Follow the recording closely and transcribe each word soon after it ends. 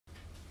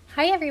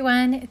Hi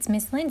everyone, it's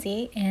Miss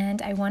Lindsay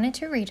and I wanted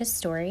to read a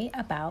story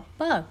about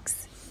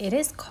bugs. It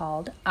is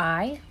called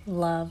I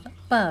Love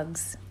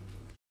Bugs.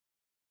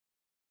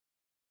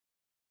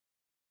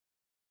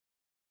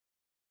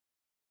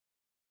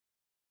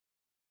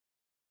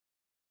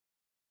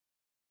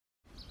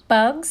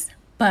 Bugs,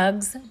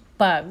 bugs,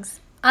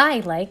 bugs. I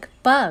like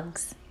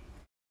bugs.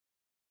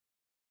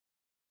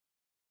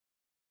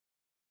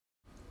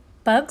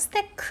 Bugs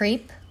that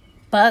creep,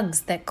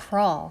 bugs that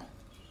crawl.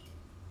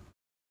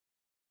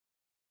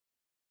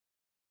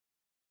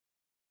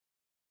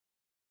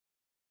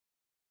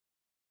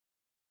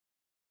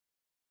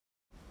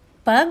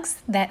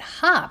 Bugs that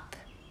hop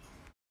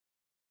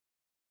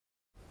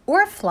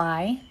or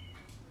fly.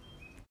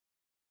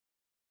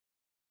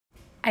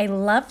 I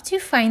love to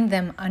find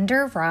them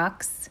under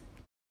rocks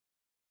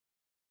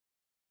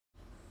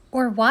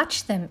or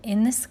watch them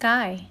in the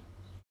sky.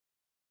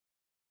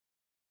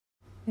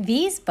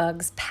 These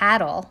bugs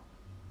paddle.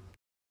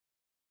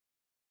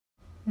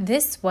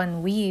 This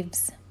one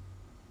weaves.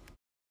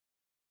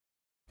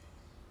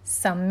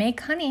 Some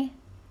make honey.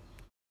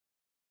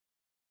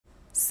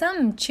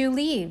 Some chew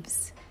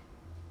leaves.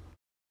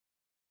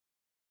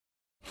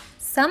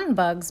 Some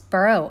bugs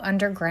burrow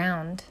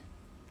underground.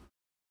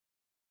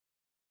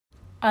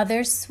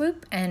 Others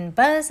swoop and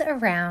buzz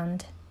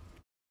around.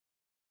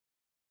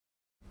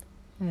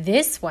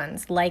 This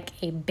one's like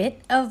a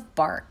bit of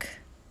bark.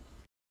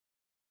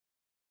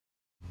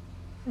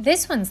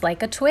 This one's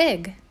like a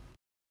twig.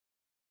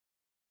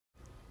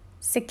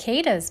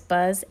 Cicadas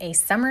buzz a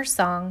summer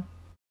song.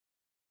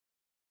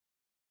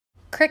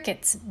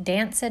 Crickets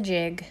dance a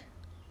jig.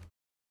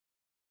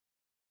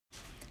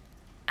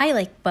 I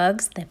like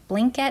bugs that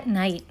blink at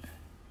night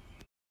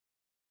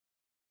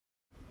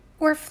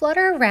or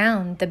flutter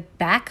around the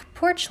back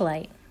porch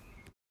light.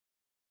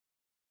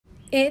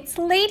 It's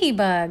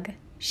Ladybug.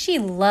 She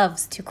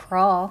loves to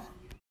crawl.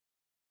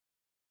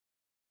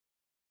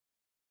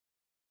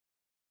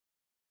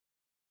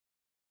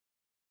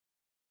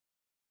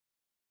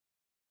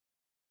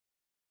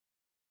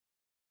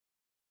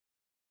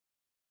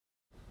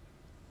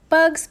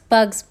 Bugs,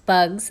 bugs,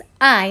 bugs.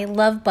 I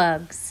love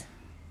bugs.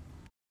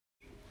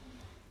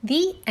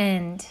 The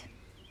end.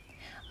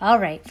 All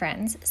right,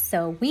 friends,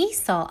 so we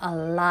saw a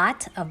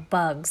lot of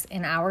bugs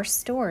in our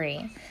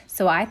story.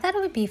 So I thought it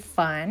would be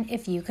fun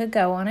if you could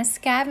go on a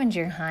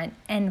scavenger hunt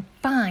and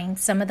find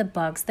some of the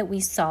bugs that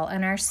we saw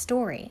in our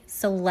story.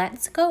 So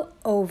let's go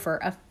over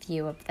a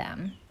few of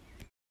them.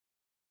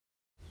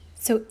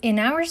 So in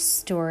our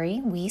story,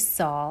 we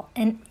saw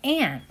an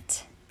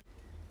ant.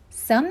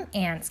 Some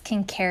ants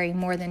can carry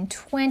more than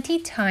 20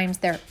 times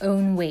their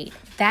own weight.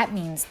 That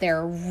means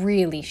they're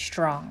really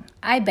strong.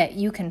 I bet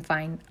you can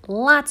find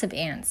lots of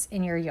ants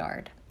in your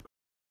yard.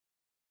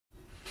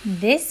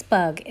 This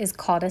bug is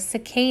called a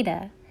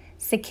cicada.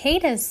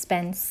 Cicadas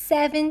spend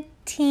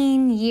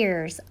 17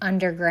 years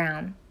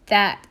underground.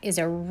 That is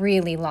a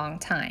really long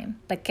time.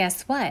 But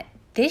guess what?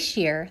 This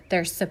year,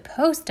 they're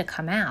supposed to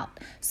come out.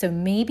 So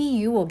maybe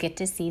you will get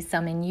to see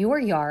some in your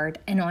yard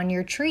and on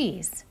your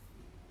trees.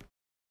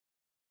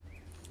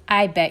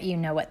 I bet you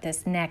know what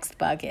this next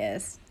bug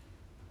is.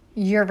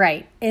 You're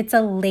right, it's a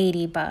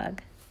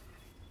ladybug.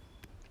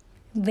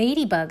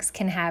 Ladybugs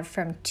can have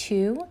from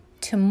 2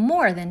 to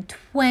more than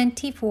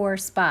 24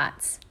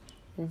 spots.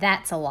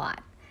 That's a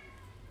lot.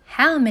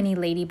 How many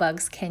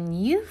ladybugs can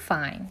you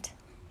find?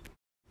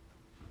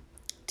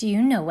 Do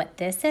you know what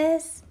this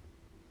is?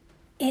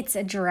 It's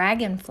a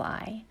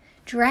dragonfly.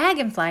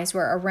 Dragonflies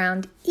were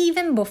around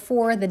even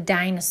before the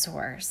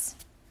dinosaurs.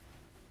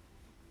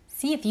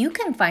 See if you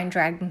can find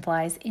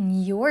dragonflies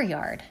in your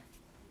yard.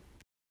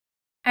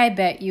 I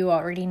bet you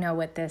already know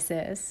what this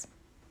is.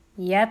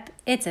 Yep,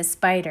 it's a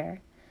spider.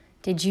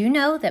 Did you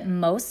know that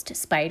most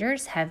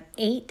spiders have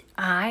 8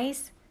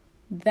 eyes?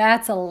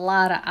 That's a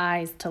lot of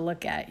eyes to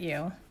look at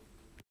you.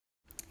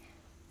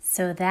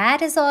 So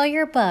that is all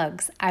your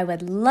bugs. I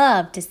would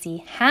love to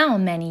see how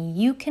many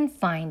you can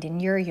find in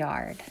your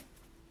yard.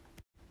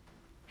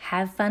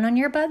 Have fun on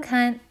your bug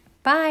hunt.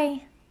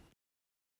 Bye.